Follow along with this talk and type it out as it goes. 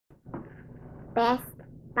Best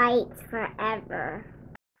bites forever.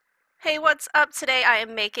 Hey, what's up? Today I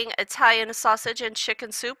am making Italian sausage and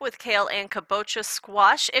chicken soup with kale and kabocha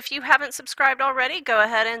squash. If you haven't subscribed already, go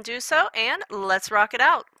ahead and do so, and let's rock it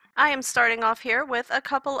out. I am starting off here with a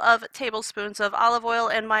couple of tablespoons of olive oil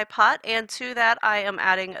in my pot, and to that I am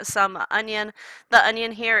adding some onion. The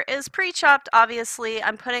onion here is pre-chopped, obviously.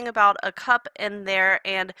 I'm putting about a cup in there,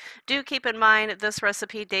 and do keep in mind this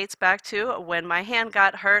recipe dates back to when my hand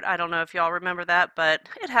got hurt. I don't know if y'all remember that, but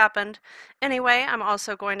it happened. Anyway, I'm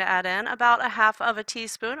also going to add in about a half of a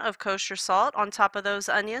teaspoon of kosher salt on top of those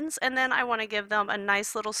onions, and then I want to give them a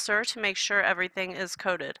nice little stir to make sure everything is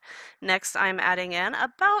coated. Next, I'm adding in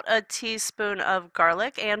about a teaspoon of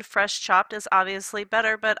garlic, and fresh chopped is obviously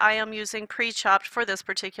better, but I am using pre-chopped for this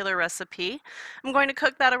particular recipe. I'm going to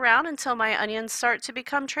cook that around until my onions start to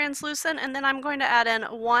become translucent, and then I'm going to add in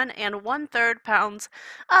 1 1/3 pounds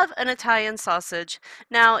of an Italian sausage.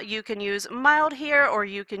 Now, you can use mild here, or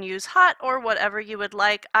you can use hot, or whatever you would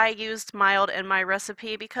like. I used mild in my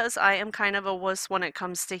recipe because I am kind of a wuss when it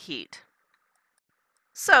comes to heat.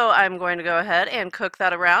 So I'm going to go ahead and cook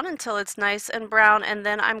that around until it's nice and brown, and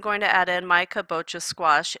then I'm going to add in my kabocha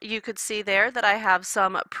squash. You could see there that I have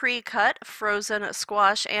some pre-cut frozen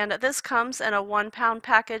squash, and this comes in a 1 pound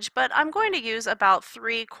package, but I'm going to use about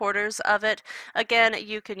 3/4 of it. Again,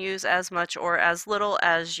 you can use as much or as little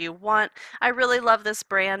as you want. I really love this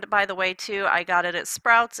brand, by the way, too. I got it at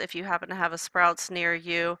Sprouts if you happen to have a Sprouts near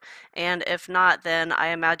you, and if not, then I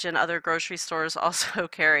imagine other grocery stores also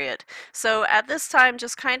carry it. So at this time,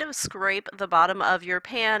 just kind of scrape the bottom of your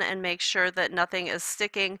pan and make sure that nothing is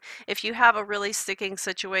sticking. If you have a really sticking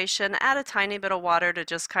situation, add a tiny bit of water to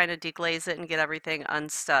just kind of deglaze it and get everything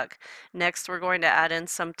unstuck. Next, we're going to add in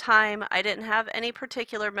some thyme. I didn't have any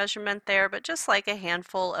particular measurement there, but just like a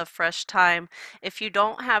handful of fresh thyme. If you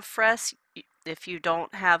don't have fresh,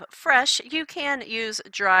 you can use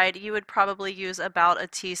dried. You would probably use about a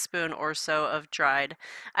teaspoon or so of dried.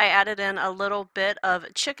 I added in a little bit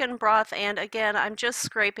of chicken broth, and again, I'm just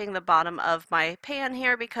scraping the bottom of my pan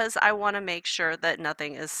here because I want to make sure that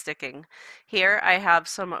nothing is sticking. Here I have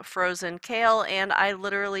some frozen kale, and I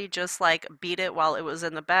literally just like beat it while it was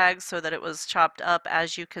in the bag so that it was chopped up,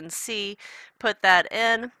 as you can see. Put that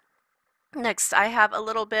in. Next, I have a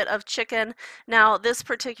little bit of chicken. Now, this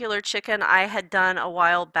particular chicken I had done a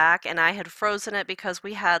while back, and I had frozen it because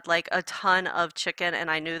we had like a ton of chicken and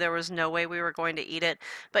I knew there was no way we were going to eat it.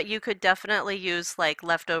 But you could definitely use like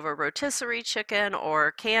leftover rotisserie chicken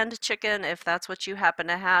or canned chicken if that's what you happen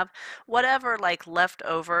to have. Whatever like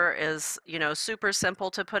leftover is, super simple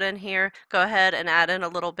to put in here. Go ahead and add in a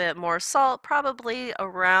little bit more salt, probably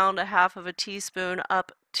around a half of a teaspoon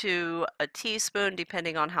up to a teaspoon,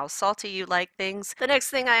 depending on how salty you like things. The next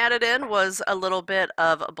thing I added in was a little bit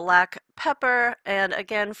of black pepper, and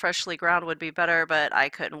again, freshly ground would be better, but I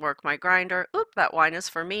couldn't work my grinder. Oop, that wine is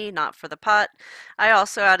for me, not for the pot. I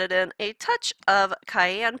also added in a touch of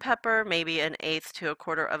cayenne pepper, maybe 1/8 to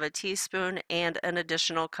 1/4 of a teaspoon, and an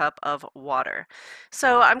additional cup of water.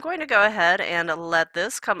 So I'm going to go ahead and let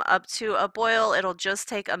this come up to a boil. It'll just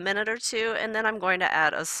take a minute or two, and then I'm going to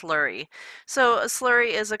add a slurry. So a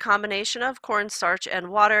slurry is a combination of cornstarch and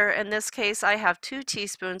water. In this case, I have 2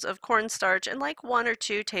 teaspoons of cornstarch and like 1 or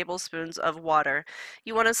 2 tablespoons of water.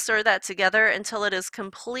 You want to stir that together until it is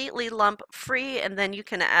completely lump free, and then you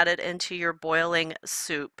can add it into your boiling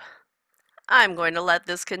soup. I'm going to let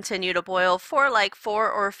this continue to boil for like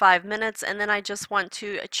 4 or 5 minutes, and then I just want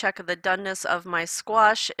to check the doneness of my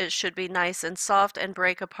squash. It should be nice and soft and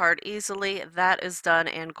break apart easily. That is done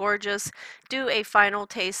and gorgeous. Do a final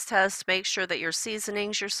taste test. Make sure that your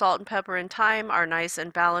seasonings, your salt and pepper and thyme, are nice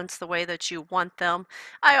and balanced the way that you want them.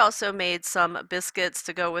 I also made some biscuits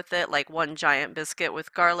to go with it, like one giant biscuit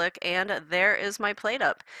with garlic, and there is my plate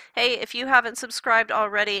up. Hey, if you haven't subscribed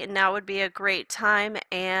already, now would be a great time,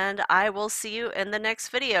 and I will see you in the next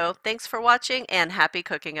video. Thanks for watching, and happy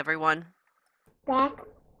cooking, everyone. Best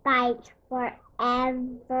bites forever.com.